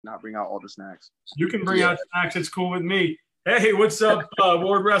not bring out all the snacks. You can bring out snacks. It's cool with me. Hey, what's up?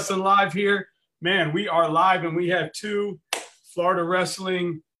 Ward Wrestling Live here. Man, we are live, and we have two Florida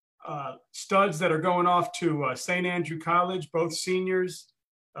wrestling studs that are going off to St. Andrew College, both seniors.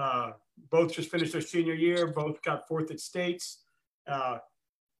 Both just finished their senior year. Both got fourth at states.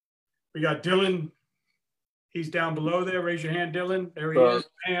 We got Dylan. He's down below there. Raise your hand, Dylan. There he is.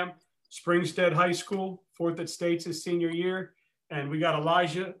 Pam, Springstead High School, fourth at states his senior year. And we got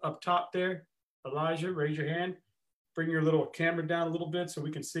Elijah up top there. Elijah, raise your hand. Bring your little camera down a little bit so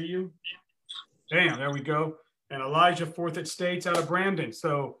we can see you. Bam, there we go. And Elijah, fourth at states out of Brandon.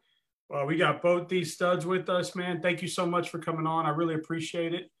 So we got both these studs with us, man. Thank you so much for coming on. I really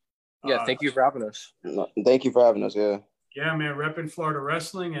appreciate it. Yeah, thank you for having us. Thank you for having us, yeah. Yeah, man, repping Florida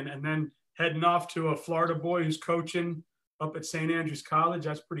wrestling and then heading off to a Florida boy who's coaching up at St. Andrews College.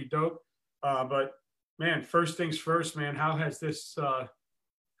 That's pretty dope. But, man, first things first, man, how has your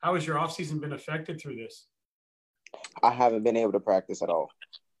offseason been affected through this? I haven't been able to practice at all.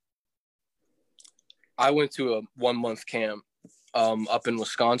 I went to a 1-month camp up in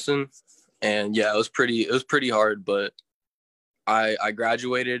Wisconsin, and yeah, it was pretty hard, but I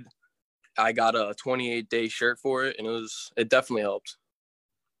graduated. I got a 28-day shirt for it, and it definitely helped.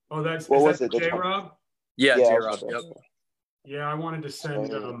 Oh, is that J-Rob? Yeah, J-Rob. Yep. Yeah, I wanted to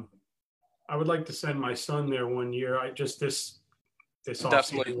send. I would like to send my son there one year. This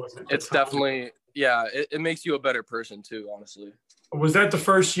definitely wasn't. It's definitely It makes you a better person too, honestly. Was that the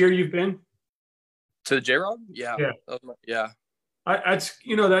first year you've been to J-Rob? Yeah. Yeah.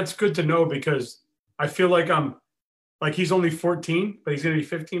 That's good to know, because I feel like he's only 14, but he's gonna be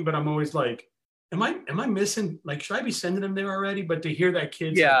 15. But I'm always like, am I missing? Like, should I be sending him there already? But to hear that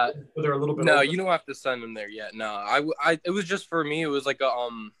kids, they're a little bit. No, older. You don't have to send him there yet. No, it was just for me. It was like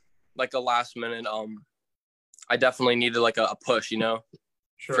a last minute. I definitely needed like a push,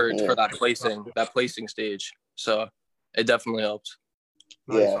 for that placing stage. So it definitely helped.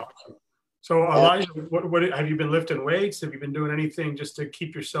 Nice. Yeah. Awesome. So Elijah, what have you been lifting weights? Have you been doing anything just to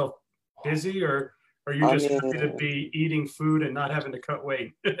keep yourself busy, or are you just happy to be eating food and not having to cut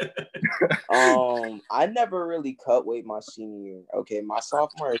weight? I never really cut weight my senior year. Okay, my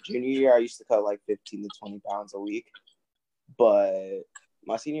sophomore and junior year, I used to cut like 15 to 20 pounds a week. But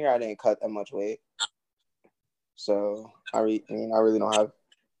my senior year, I didn't cut that much weight. So, I really don't have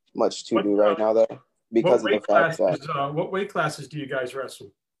much to do right now, though, because of the fact that... what weight classes do you guys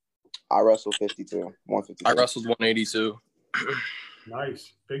wrestle? I wrestle 152. I wrestled 182.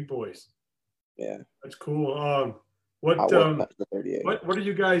 Nice. Big boys. Yeah. That's cool. What are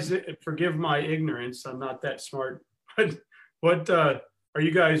you guys, forgive my ignorance, I'm not that smart, but what are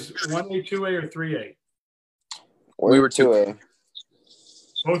you guys, 1A, 2A, or 3A? We were 2A.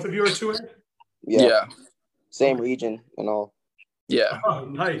 Both of you are 2A? Yeah. Same region and all. Yeah. Oh,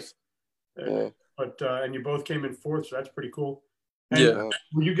 nice. Yeah. But and you both came in fourth, so that's pretty cool. And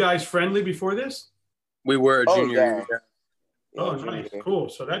were you guys friendly before this? We were junior year. Oh, nice. Cool.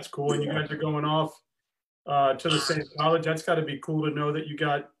 So that's cool. And you guys are going off to the same college. That's got to be cool to know that you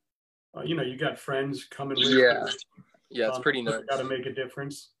got, you got friends coming with you. Yeah, it's pretty nice. Got to make a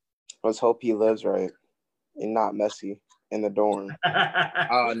difference. Let's hope he lives right and not messy in the dorm.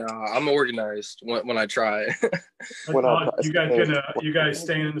 Oh, no, I'm organized when I try. You guys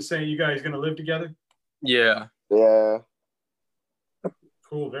staying in the same, you guys going to live together? Yeah. Yeah.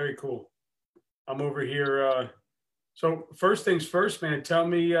 Cool. Very cool. I'm over here. So first things first, man, tell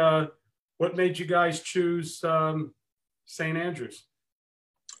me what made you guys choose St. Andrews?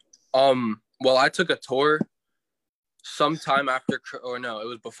 Well, I took a tour sometime after, it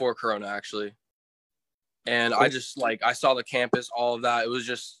was before Corona, actually. And I just I saw the campus, all of that. It was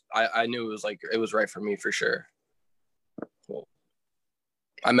just, I knew it was right for me for sure. Well,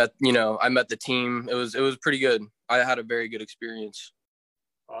 I met the team. It was pretty good. I had a very good experience.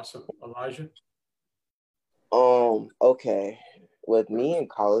 Awesome. Elijah? Okay. With me in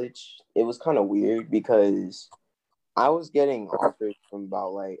college, it was kind of weird because I was getting offers from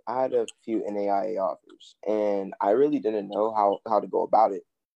I had a few NAIA offers, and I really didn't know how to go about it.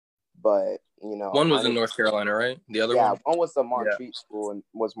 But, one was in North Carolina, right? The other one? Yeah, one was the Montreat school and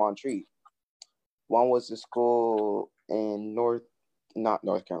was Montreat. One was the school in not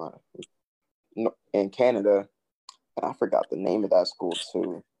North Carolina, in Canada. And I forgot the name of that school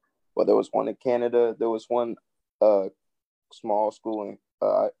too. But there was one in Canada. There was one small school in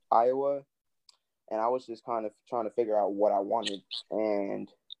Iowa. And I was just kind of trying to figure out what I wanted. And,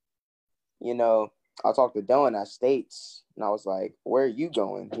 I talked to Dylan at States. And I was like, where are you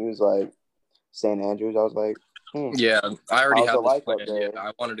going? He was like, St. Andrews. I was like, Yeah, I already had this plan. Yeah,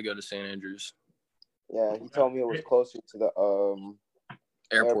 I wanted to go to St. Andrews. Yeah, he told me it was closer to the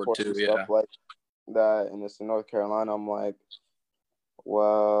Airport too, and yeah. stuff like that, and it's in North Carolina. I'm like,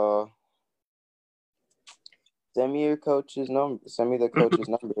 well, send me your coach's number. Send me the coach's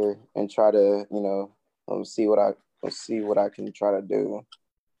number, and try to, see what I can try to do.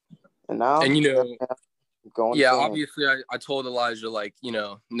 And now, And going. Yeah, to obviously I told Elijah, like,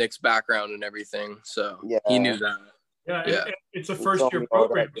 Nick's background and everything, so Yeah. he knew that. Yeah, Yeah. and it's a He first told year me all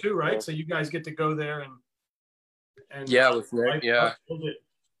program that. too, right? So you guys get to go there and Yeah, with Nick, yeah. build it.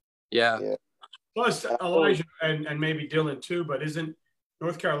 Yeah. Yeah. Plus Elijah and maybe Dylan too, but isn't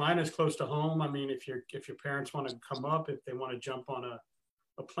North Carolina is close to home? I mean, if your parents want to come up, if they want to jump on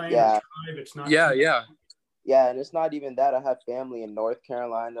a plane or drive, it's not. Yeah, and it's not even that. I have family in North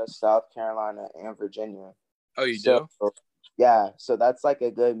Carolina, South Carolina, and Virginia. Oh, you do? Yeah, so that's like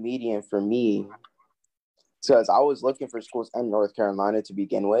a good median for me. Because I was looking for schools in North Carolina to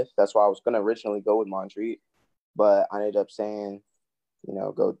begin with. That's why I was going to originally go with Montreat. But I ended up saying,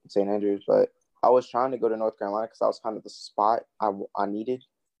 go to St. Andrews. But I was trying to go to North Carolina because that was kind of the spot I needed.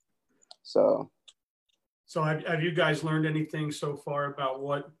 So have you guys learned anything so far about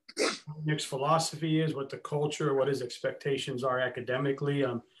what Nick's philosophy is, what the culture, what his expectations are academically?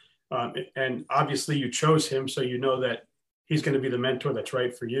 And obviously you chose him, so you know that he's going to be the mentor that's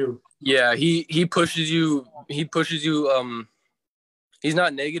right for you. Yeah, he pushes you. He pushes you. He's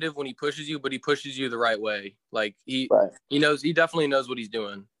not negative when he pushes you, but he pushes you the right way. Like he definitely knows what he's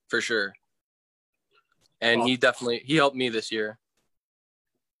doing for sure. And he helped me this year.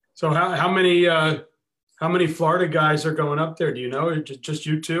 So how many Florida guys are going up there? Do you know? Or just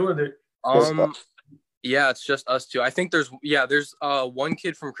you two, or there? Yeah, it's just us two. I think there's one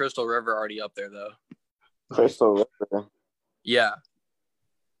kid from Crystal River already up there though. Crystal River. Yeah.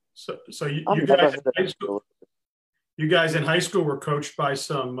 So you guys in high school, in high school were coached by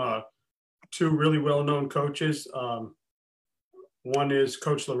some two really well-known coaches. One is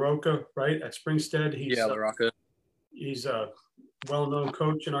Coach LaRocca, right, at Springstead. LaRocca. He's a well-known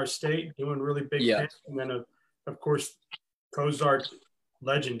coach in our state, doing really big things. And then, of course, Cozart,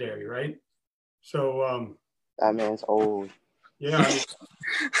 legendary, right? So that man's old. Yeah.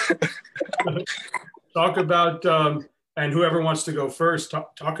 Talk about and whoever wants to go first,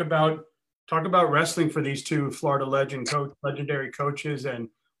 talk about wrestling for these two Florida legendary coaches and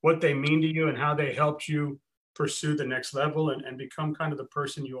what they mean to you and how they helped you pursue the next level and become kind of the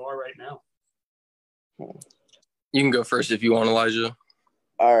person you are right now. You can go first if you want, Elijah.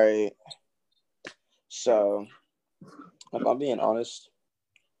 All right. So, if I'm being honest,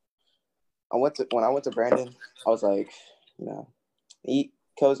 when I went to Brandon, I was like,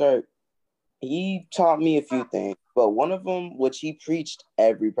 Cozart, he taught me a few things, but one of them, which he preached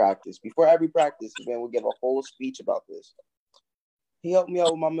before every practice, man would give a whole speech about this. He helped me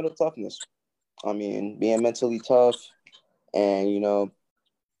out with my mental toughness. I mean, being mentally tough, and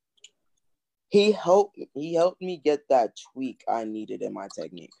he helped me get that tweak I needed in my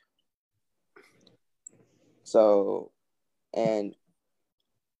technique. So, and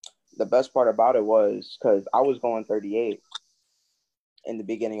the best part about it was because I was going 38 in the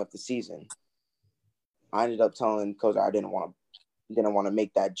beginning of the season. I ended up telling Coach I didn't want to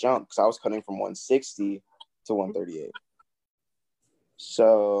make that jump because I was cutting from 160 to 138.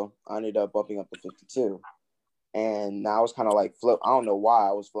 So I ended up bumping up to 52. And now I was kind of like I don't know why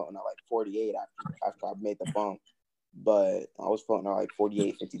I was floating at like 48 after I made the bump, but I was floating at like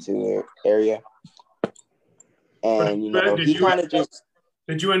 48, 52 area. And he kind of just.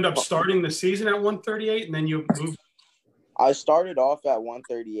 Did you end up starting the season at 138 and then you moved? I started off at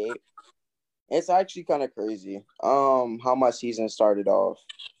 138. It's actually kind of crazy how my season started off.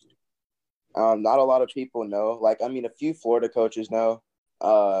 Not a lot of people know. Like, I mean, a few Florida coaches know.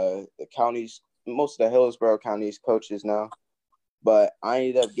 The counties, most of the Hillsborough counties coaches know. But I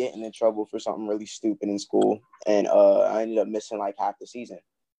ended up getting in trouble for something really stupid in school. And I ended up missing like half the season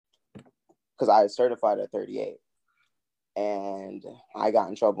because I had certified at 38. And I got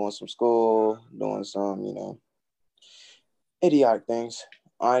in trouble in some school, doing some, idiotic things.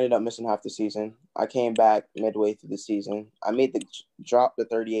 I ended up missing half the season. I came back midway through the season. I made the drop to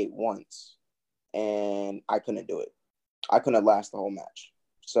 38 once, and I couldn't do it. I couldn't last the whole match.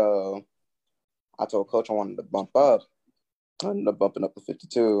 So I told Coach I wanted to bump up. I ended up bumping up to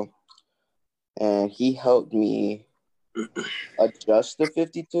 52, and he helped me adjust to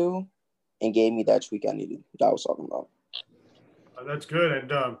 52 and gave me that tweak I needed that I was talking about. That's good.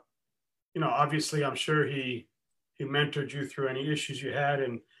 And, obviously I'm sure he mentored you through any issues you had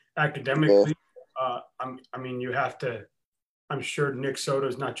and academically. Yeah. I'm sure Nick Soto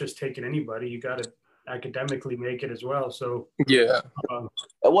is not just taking anybody. You got to academically make it as well. So yeah,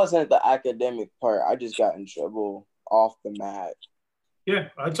 it wasn't the academic part. I just got in trouble off the mat Yeah,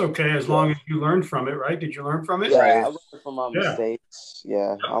 that's okay as long as you learn from it, right? Did you learn from it? Yeah, Right. I learned from my Yeah. mistakes.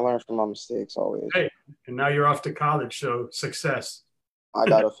 Yeah, I learned from my mistakes always. Hey, and now you're off to college, so success. I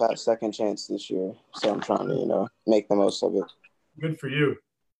got a fat second chance this year, so I'm trying to, make the most of it. Good for you.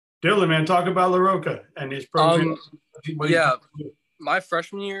 Dylan, man, talk about LaRocca and his program. Yeah, my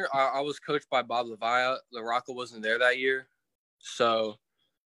freshman year, I was coached by Bob Levia. LaRocca wasn't there that year. So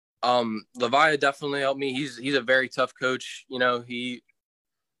Levia definitely helped me. He's a very tough coach.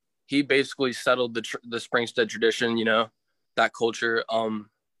 He basically settled the Springstead tradition, that culture.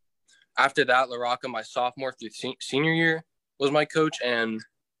 After that, LaRocca, my sophomore through senior year, was my coach, and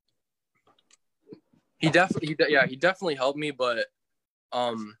he definitely helped me, but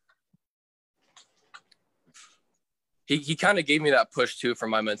he kind of gave me that push too for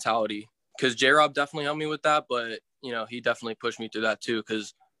my mentality, because J-Rob definitely helped me with that, but he definitely pushed me through that too,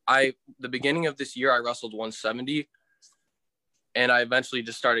 because the beginning of this year I wrestled 170, and I eventually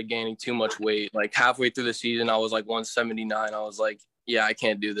just started gaining too much weight. Like halfway through the season, I was like 179. I was like, yeah, I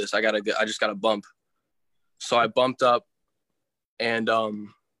can't do this. I just got to bump. So I bumped up, and I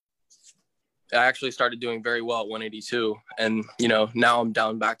actually started doing very well at 182. And, now I'm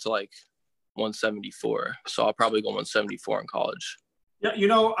down back to like 174. So I'll probably go 174 in college. Yeah,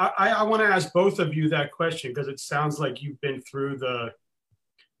 I want to ask both of you that question, because it sounds like you've been through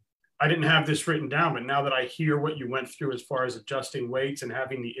I didn't have this written down, but now that I hear what you went through as far as adjusting weights and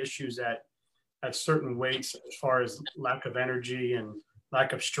having the issues at certain weights as far as lack of energy and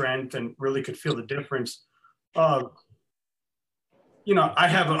lack of strength, and really could feel the difference. I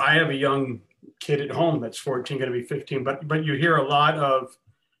have a young kid at home that's 14, going to be 15, but you hear a lot of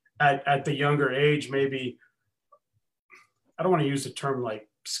at the younger age, maybe, I don't want to use the term like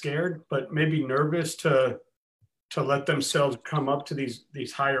scared, but maybe nervous to let themselves come up to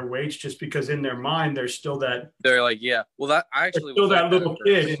these higher weights, just because in their mind they're like, yeah, well, that I actually still was that like little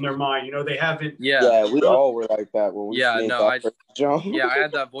kid in their mind, they haven't. Yeah, we all were like that when we made that first jump. Yeah, I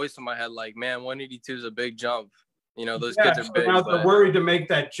had that voice in my head like, man, 182 is a big jump. Those kids are big. Now they're worried to make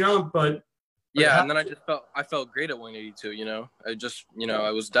that jump, but yeah, and then I felt great at 182. I just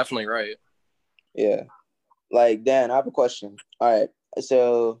I was definitely right. Yeah, like Dan, I have a question. All right,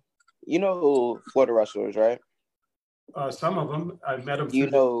 so Florida wrestlers, right? Some of them I've met them. Do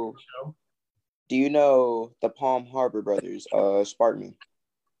you know the Palm Harbor brothers, Sparkman?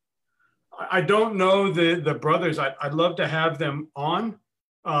 I don't know the brothers. I'd love to have them on,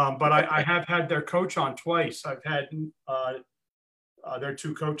 but I have had their coach on twice. I've had their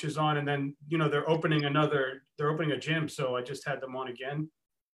two coaches on, and then they're opening a gym, so I just had them on again.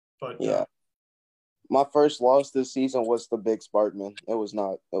 But yeah, my first loss this season was the big Sparkman. It was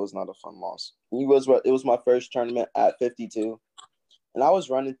not a fun loss. It was my first tournament at 52, and I was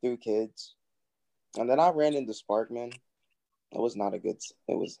running through kids, and then I ran into Sparkman. It was not a good.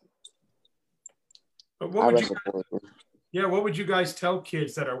 It was. But what would you guys tell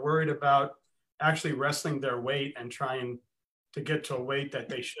kids that are worried about actually wrestling their weight and trying to get to a weight that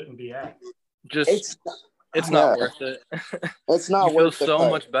they shouldn't be at? It's not worth it. It's not worth it. So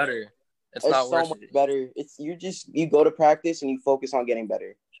much better. It's not so much better. It's you go to practice and you focus on getting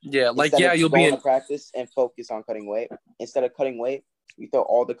better. Yeah, you'll be in practice and focus on cutting weight. Instead of cutting weight, you throw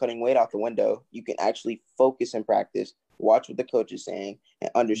all the cutting weight out the window. You can actually focus and practice, watch what the coach is saying, and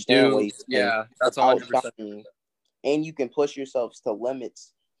understand what he's saying. Yeah, that's 100%. And you can push yourselves to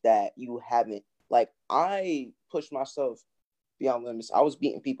limits that you haven't. Like, I pushed myself beyond limits. I was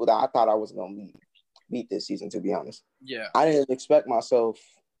beating people that I thought I was going to beat this season, to be honest. Yeah. I didn't expect myself.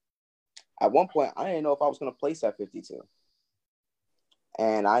 At one point, I didn't know if I was going to place at 52.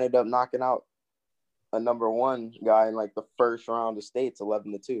 And I ended up knocking out a number one guy in like the first round of states,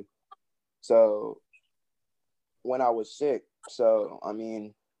 11-2. So when I was sick,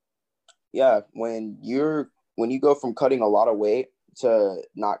 yeah, when you go from cutting a lot of weight to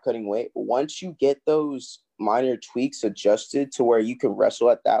not cutting weight, once you get those minor tweaks adjusted to where you can wrestle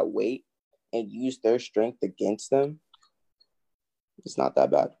at that weight and use their strength against them, it's not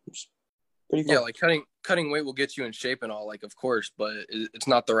that bad. It's pretty fun. Yeah, like cutting weight will get you in shape and all, like, of course, but it's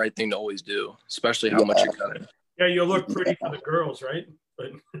not the right thing to always do, especially how much you're cutting. Yeah, you'll look pretty for the girls, right?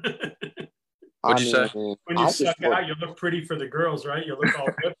 But what'd you say? When you suck out, you look pretty for the girls, right? You look all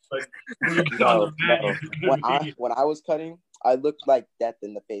good, but when you get on the mat, when I was cutting, I looked like death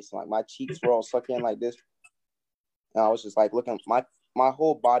in the face. Like, my cheeks were all sucked in like this. And I was just like looking, my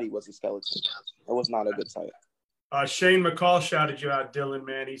whole body was a skeleton. It was not a good sight. Shane McCall shouted you out, Dylan,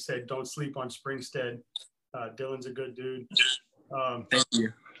 man. He said, don't sleep on Springstead. Dylan's a good dude. Thank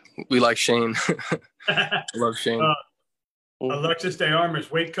you. We like Shane. Love Shane. Alexis De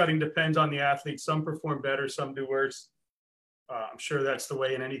Armas, weight cutting depends on the athlete. Some perform better, some do worse. I'm sure that's the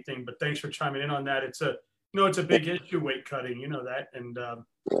way in anything, but thanks for chiming in on that. It's a big issue, weight cutting, you know that. And,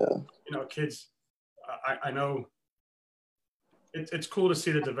 kids, I know it's cool to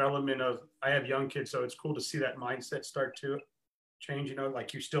see the development of, I have young kids, so it's cool to see that mindset start to change,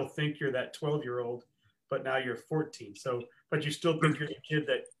 like you still think you're that 12-year-old, but now you're 14. So, but you still think you're the kid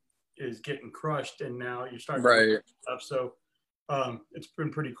that is getting crushed, and now you're starting to look up. So it's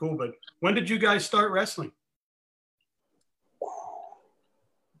been pretty cool. But when did you guys start wrestling?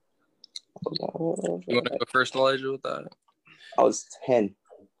 You want to go first, Elijah, with that? I was 10.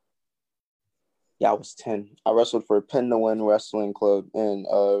 Yeah, I was 10. I wrestled for Pin to Win Wrestling Club in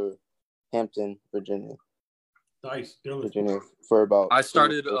Hampton, Virginia. Nice. Virginia for about. I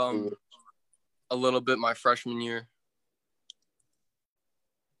started a little bit my freshman year.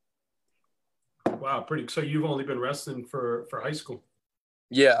 Wow, pretty. So you've only been wrestling for high school?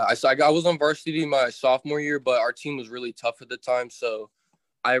 Yeah, I was on varsity my sophomore year, but our team was really tough at the time, so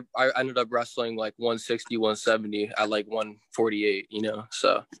I ended up wrestling like 160, 170 at like 148,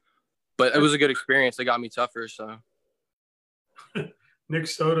 so. But it was a good experience. It got me tougher, so. Nick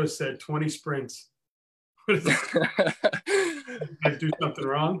Soto said 20 sprints. Did you guys do something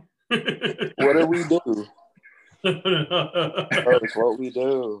wrong? What do we do? That's what we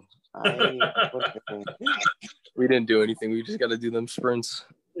do. We didn't do anything. We just got to do them sprints.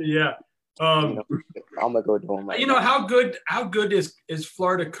 Yeah. I'm gonna go do them. Right now. How good is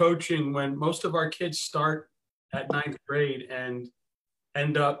Florida coaching when most of our kids start at 9th grade and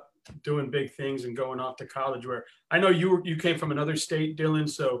end up doing big things and going off to college? Where I know you came from another state, Dylan,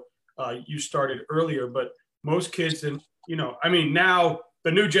 so you started earlier, but most kids, and now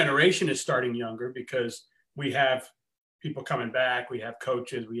the new generation is starting younger because we have people coming back, we have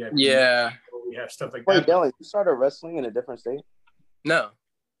coaches, we have stuff like that. Wait, Dylan, you started wrestling in a different state? No.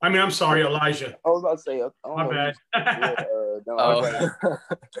 I'm sorry, Elijah. I was about to say, my bad.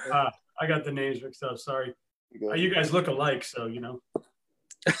 I got the names mixed up. Sorry. You guys look alike, so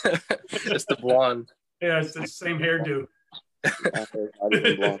It's the blonde. Yeah, it's the same hairdo.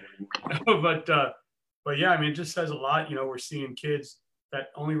 But yeah, it just says a lot. We're seeing kids that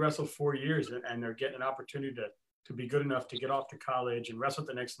only wrestle 4 years and they're getting an opportunity to be good enough to get off to college and wrestle at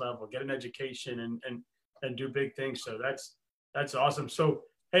the next level, get an education and do big things. So that's awesome. So,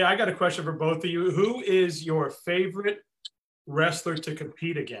 hey, I got a question for both of you. Who is your favorite wrestler to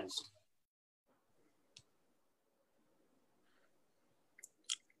compete against?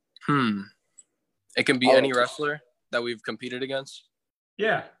 It can be any wrestler that we've competed against.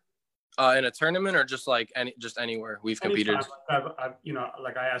 Yeah. In a tournament or just anywhere we've competed. I've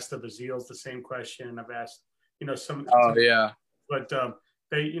I asked the Baziles the same question. I've asked, some. Oh yeah. But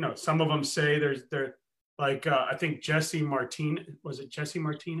they, some of them say they're like I think Jesse Martinez. Was it Jesse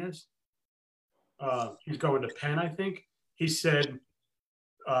Martinez? He's going to Penn, I think. He said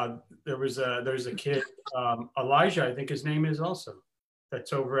there's a kid, Elijah, I think his name is also,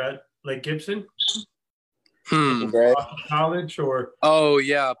 that's over at Lake Gibson. College or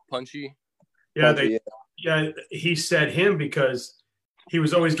Punchy. He said him because he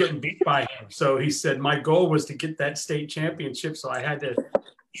was always getting beat by him. So he said my goal was to get that state championship, so I had to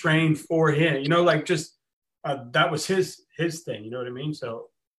train for him. That was his thing. You know what I mean? So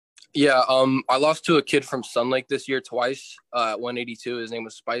yeah, I lost to a kid from Sun Lake this year twice at 182. His name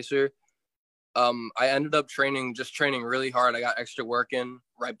was Spicer. I ended up training really hard. I got extra work in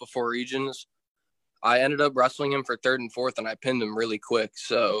right before regions. I ended up wrestling him for 3rd and 4th, and I pinned him really quick.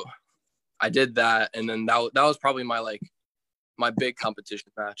 So I did that, and then that was probably my big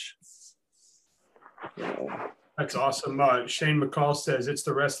competition match. That's awesome. Shane McCall says it's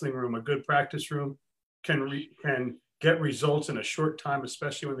the wrestling room, a good practice room can get results in a short time,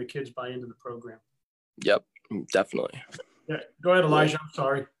 especially when the kids buy into the program. Yep, definitely. Yeah, go ahead, Elijah. I'm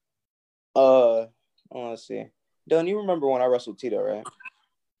sorry. Let's see. Dylan, you remember when I wrestled Tito, right?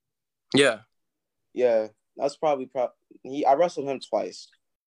 Yeah. Yeah, that's probably I wrestled him twice.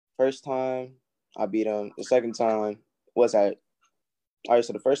 First time, I beat him. The second time was all right,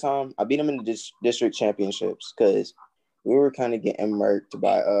 so the first time, I beat him in the district championships because we were kind of getting murked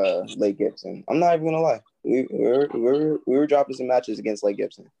by Lake Gibson. I'm not even going to lie. We were dropping some matches against Lake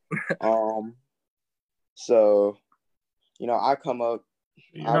Gibson. So, I come up.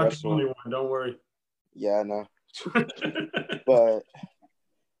 You're not the only one. Don't worry. Yeah, I know. But,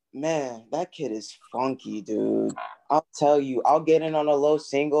 man, that kid is funky, dude. I'll tell you, I'll get in on a low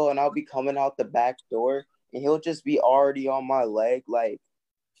single and I'll be coming out the back door and he'll just be already on my leg, like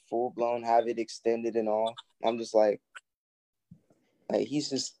full blown, have it extended and all. I'm just like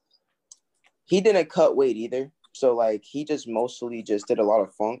he didn't cut weight either. So, he just mostly just did a lot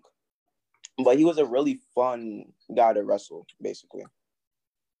of funk. But he was a really fun guy to wrestle, basically.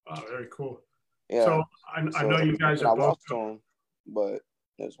 Oh, very cool. Yeah. So I know you guys I are both. lost to him, but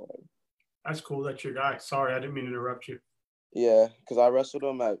that's whatever. That's cool. That's your guy. Sorry, I didn't mean to interrupt you. Yeah, because I wrestled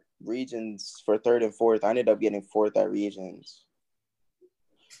him at regions for 3rd and 4th. I ended up getting 4th at regions.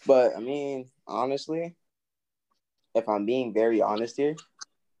 But, I mean, honestly, if I'm being very honest here,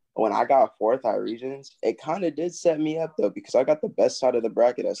 when I got 4th at regions, it kind of did set me up, though, because I got the best side of the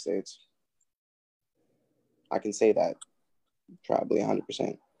bracket at States. I can say that probably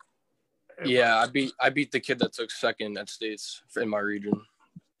 100%. Yeah, I beat the kid that took 2nd at States in my region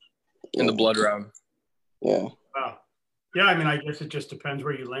in the blood round. Yeah. Wow. Yeah, I mean, I guess it just depends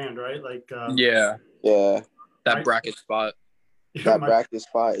where you land, right? Like, yeah, that bracket spot. Yeah, bracket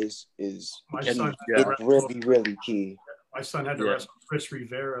spot is my son. It's really key. My son had to wrestle Chris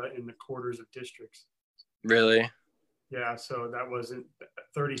Rivera in the quarters of districts. Really? Yeah, so that wasn't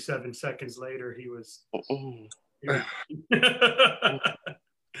 37 seconds later. He was yeah.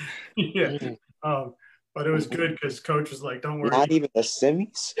 But it was good because coach was like, "Don't worry." Not even the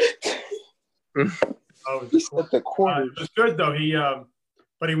semis. Oh, the quarters. It was good though.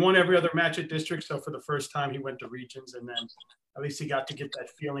 But he won every other match at district. So for the first time, he went to regions, and then at least he got to get that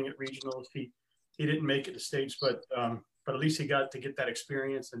feeling at regionals. He didn't make it to states, but at least he got to get that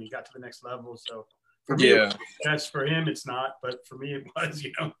experience, and he got to the next level. So for me, that's for him. It's not, but for me, it was.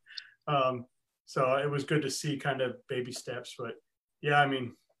 So it was good to see kind of baby steps. But yeah, I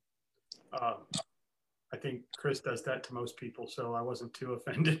mean, I think Chris does that to most people, so I wasn't too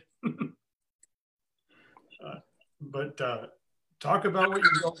offended. But talk about what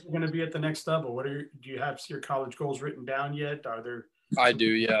your goals are going to be at the next level. Do you have your college goals written down yet? Are there? I do,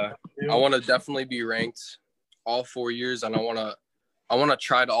 yeah. I want to definitely be ranked all 4 years, and I want to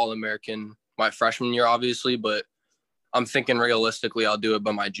try to All-American my freshman year, obviously, but I'm thinking realistically I'll do it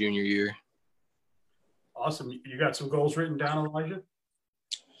by my junior year. Awesome. You got some goals written down, Elijah?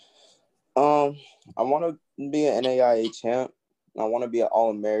 I want to be an NAIA champ. I want to be an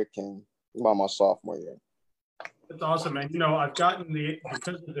All-American by my sophomore year. That's awesome, man. I've gotten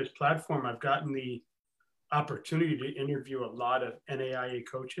because of this platform, I've gotten the opportunity to interview a lot of NAIA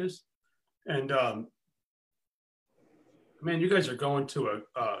coaches, and man, you guys are going to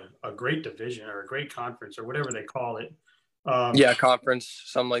a great division or a great conference or whatever they call it. Conference,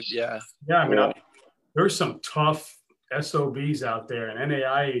 something like Yeah, I mean, there's some tough SOBs out there, and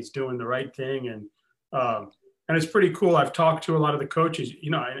NAIA is doing the right thing, and it's pretty cool. I've talked to a lot of the coaches,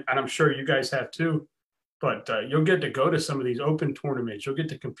 and I'm sure you guys have too. But you'll get to go to some of these open tournaments. You'll get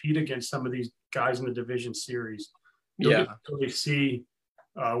to compete against some of these guys in the division series. You'll get to really see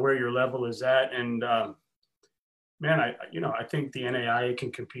where your level is at. And man, I think the NAIA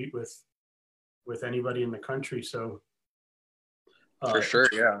can compete with anybody in the country. So for sure,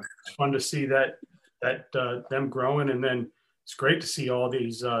 yeah, it's fun to see that them growing, and then it's great to see all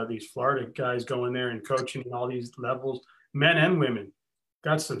these Florida guys going there and coaching at all these levels, men and women.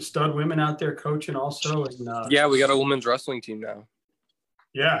 Got some stud women out there coaching also. And, we got a women's wrestling team now.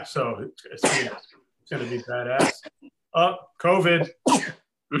 Yeah, so it's going to be badass. COVID.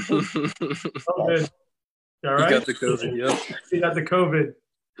 COVID. All right? You got the COVID, yep. You got the COVID.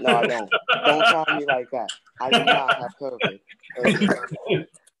 No, I don't. Don't try me like that. I do not have COVID.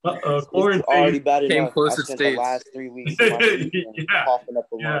 Quarantine. Already bad enough. Came close I to spent States. the last 3 weeks coughing up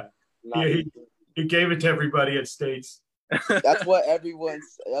a lung. He gave it to everybody at States. That's what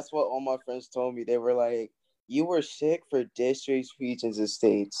all my friends told me. They were like, you were sick for districts, regions, and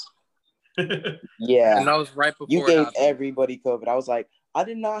states. Yeah. And that was right before you gave everybody COVID. I was like, I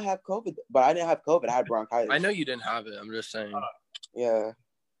did not have COVID, but I didn't have COVID. I had bronchitis. I know you didn't have it. I'm just saying. Yeah.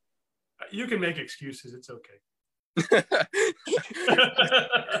 You can make excuses. It's okay.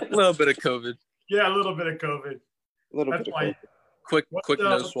 A little bit of COVID. Yeah, a little bit of COVID. A little bit of COVID. Quick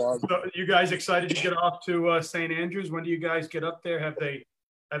nose swab. You guys excited to get off to St. Andrews? When do you guys get up there? Have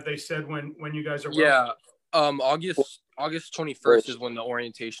they said when you guys are? Yeah, August 21st is when the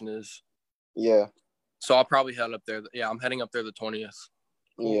orientation is. Yeah. So I'll probably head up there. Yeah, I'm heading up there the 20th.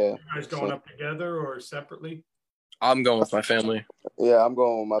 Yeah. You guys going up together or separately? I'm going with my family. Yeah, I'm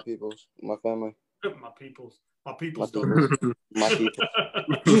going with my peoples, my family. My peoples. My peoples. My people.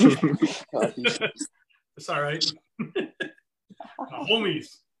 It's all right. My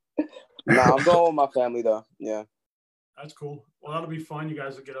homies. Nah, I'm going with my family though. Yeah. That's cool. Well, that'll be fun. You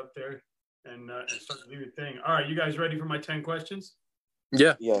guys will get up there and start to do your thing. All right, you guys ready for my 10 questions?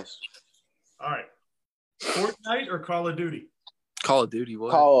 Yeah. Yes. All right. Fortnite or Call of Duty? Call of Duty.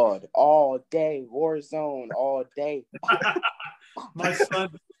 What? COD all day. Warzone all day. My son,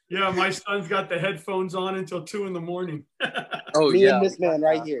 Yeah, my son's got the headphones on until 2 a.m. Oh Me yeah, and this man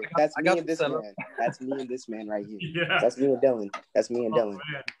right here. That's I me got and the this setup. man. That's me and this man right here. Yeah. That's me and Dylan. That's me and Oh, Dylan.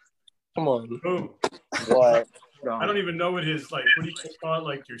 man. Come on. Boom. What? I don't even know what his, like, what do you call it?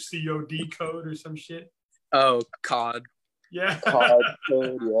 Like your COD code or some shit? Oh, COD. Yeah. Card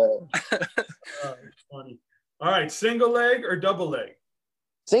code, yeah. Oh, it's funny. All right, single leg or double leg?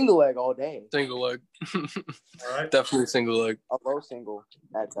 Single leg all day. Single leg. All right. Definitely single leg. A low single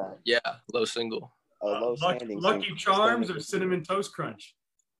at that. Yeah, low single. A low standing Lucky single. Charms Standing or Cinnamon Toast Crunch?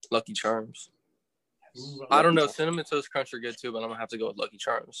 Lucky Charms. Ooh, I don't know. Cinnamon Toast Crunch are good too, but I'm gonna have to go with Lucky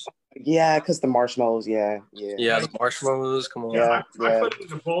Charms. Yeah, because the marshmallows, yeah. Yeah, the marshmallows. Come on. Yeah, I Yeah. put it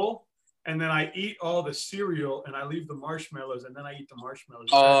in a bowl, and then I eat all the cereal, and I leave the marshmallows, and then I eat the marshmallows.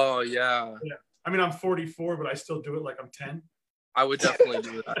 Oh yeah. I mean, I'm 44, but I still do it like I'm 10. I would definitely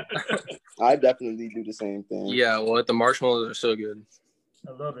do that. I definitely do the same thing. Yeah, well, the marshmallows are so good.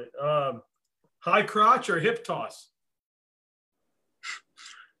 I love it. High crotch or hip toss?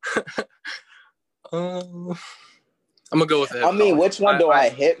 I'm gonna go with it. I mean, which one do I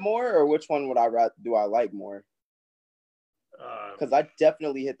hit more, or which one would do I like more? Because I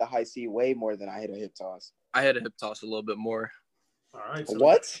definitely hit the high C way more than I hit a hip toss. I hit a hip toss a little bit more. All right. So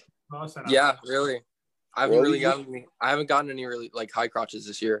What? Yeah, really. I haven't Really? I haven't gotten any really like high crotches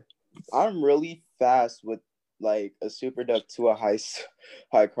this year. I'm really fast with like a super duck to a high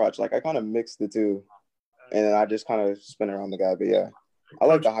crotch. Like I kind of mix the two, and then I just kind of spin around the guy. But yeah, I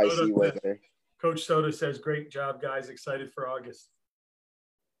like the high C way better. Coach Soda says, "Great job, guys! Excited for August."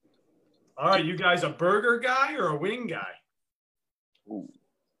 All right, you guys, a burger guy or a wing guy? Ooh.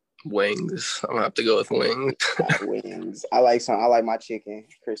 Wings. I'm gonna have to go with wings. Wings. I like my chicken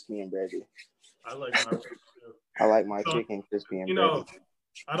crispy and bready. I like my wings too. I like my chicken crispy and You bready. know,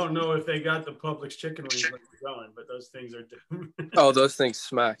 I don't know if they got the Publix chicken wings like you're going, but those things are different. Oh, those things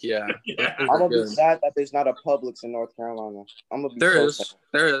smack. Yeah. Yeah. I'm gonna be sad that there's not a Publix in North Carolina. I'm gonna be There so is. sad.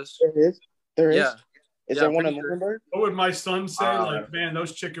 There is. There is. Yeah. Is Yeah, there one in pretty sure. Lunenburg? What would my son say? Like, man,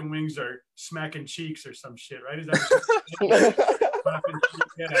 those chicken wings are smacking cheeks or some shit, right? Is that smacking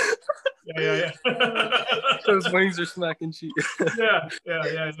cheeks? Yeah. Those wings are smacking cheek. Yeah.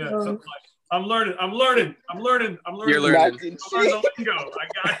 Something like, I'm learning. You're learning. I'm learning the lingo. I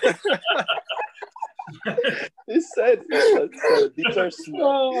got it. It said these are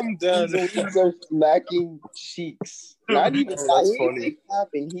I'm done. These are smacking cheeks. Not even That's he funny. didn't say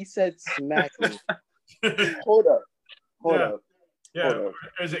clapping. He said smacking. Hold up. Hold Yeah. up.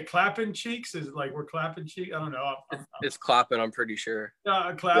 Is it clapping cheeks? Is it like we're clapping cheeks? I don't know. It's clapping. I'm pretty sure.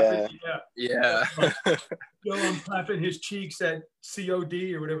 Clapping. Yeah. Yo, I'm clapping his cheeks at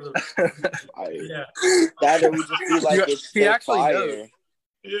COD or whatever. Yeah. That would just be like it's He so actually fire. knows.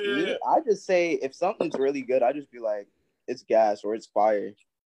 Yeah. I just say if something's really good, I just be like it's gas or it's fire.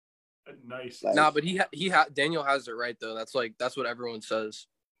 Nice. Like, Nah, but Daniel has it right though. That's what everyone says.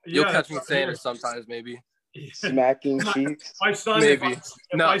 You'll catch me saying it sometimes, maybe. smacking cheeks. My son, Maybe.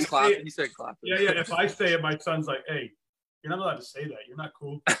 if Clap. it, He said clapping. yeah. If I say it, my son's like, "Hey, you're not allowed to say that. You're not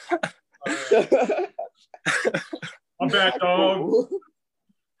cool." I'm back, dog. All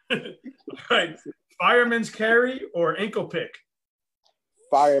right. Fireman's carry or ankle pick?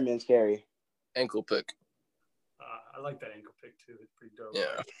 Fireman's carry. Ankle pick. I like that ankle pick too. It's pretty dope.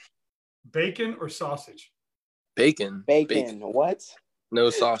 Yeah. Bacon or sausage? Bacon. What? No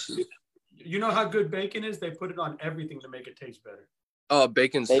sausage. You know how good bacon is? They put it on everything to make it taste better. Oh,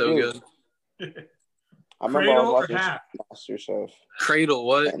 bacon's They so do. good. I remember I Cradle or was watching half? MasterChef. Cradle.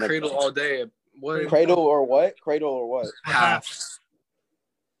 What? And Cradle all day. What? Cradle or what? Cradle or what? Half.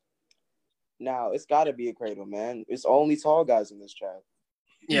 Now it's got to be a cradle, man. It's only tall guys in this chat.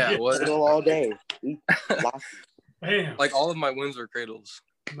 Yeah. What? Cradle all day. Damn. Like all of my wins were cradles.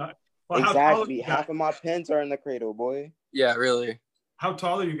 Well, how tall are Exactly. you Half guys? of my pins are in the cradle, boy. Yeah, really. How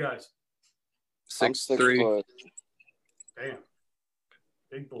tall are you guys? I'm 6'3". foot. Damn.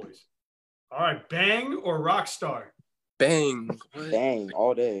 Big boys. All right. Bang or Rockstar? Bang. What? Dang,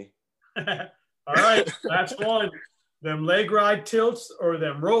 all day. All right. That's one. Them leg ride tilts or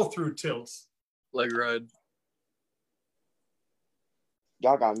them roll through tilts? Leg ride.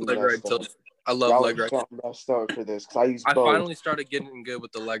 Y'all got me. Leg messed ride up. tilt. I love Y'all leg ride. messed up for this because I use I both. finally started getting good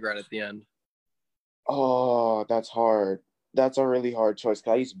with the leg ride at the end. Oh, that's hard. That's a really hard choice.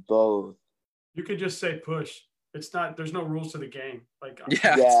 'Cause I use both. You could just say push. It's not. There's no rules to the game. Like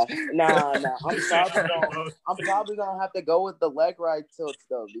Yeah. Yeah. Nah. I'm probably gonna have to go with the leg ride tilts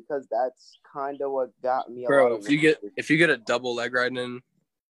though because that's kind of what got me. Bro, if you get a double leg ride in,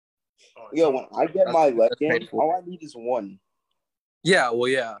 Oh, Yeah, when I get my That's leg in, painful. all I need is one. yeah, well,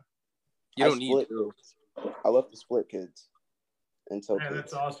 yeah, you I don't need split to. I love the split kids. until Man, kids.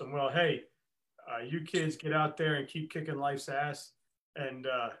 that's awesome. Well, hey, you kids get out there and keep kicking life's ass, and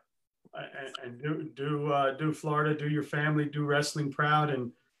do Florida, do your family, do wrestling proud,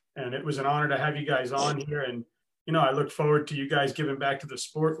 and it was an honor to have you guys on here. And I look forward to you guys giving back to the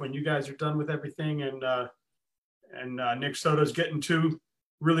sport when you guys are done with everything. And Nick Soto's getting two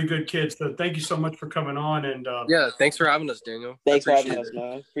really good kids. So thank you so much for coming on. And Yeah, thanks for having us, Daniel. Thanks for having us,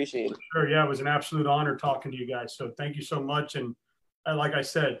 man. Appreciate it. Sure, yeah, it was an absolute honor talking to you guys. So thank you so much. And like I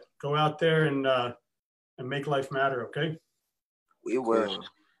said, go out there and make life matter. Okay. We will.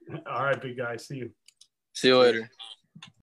 All right, big guy. See you. See you later.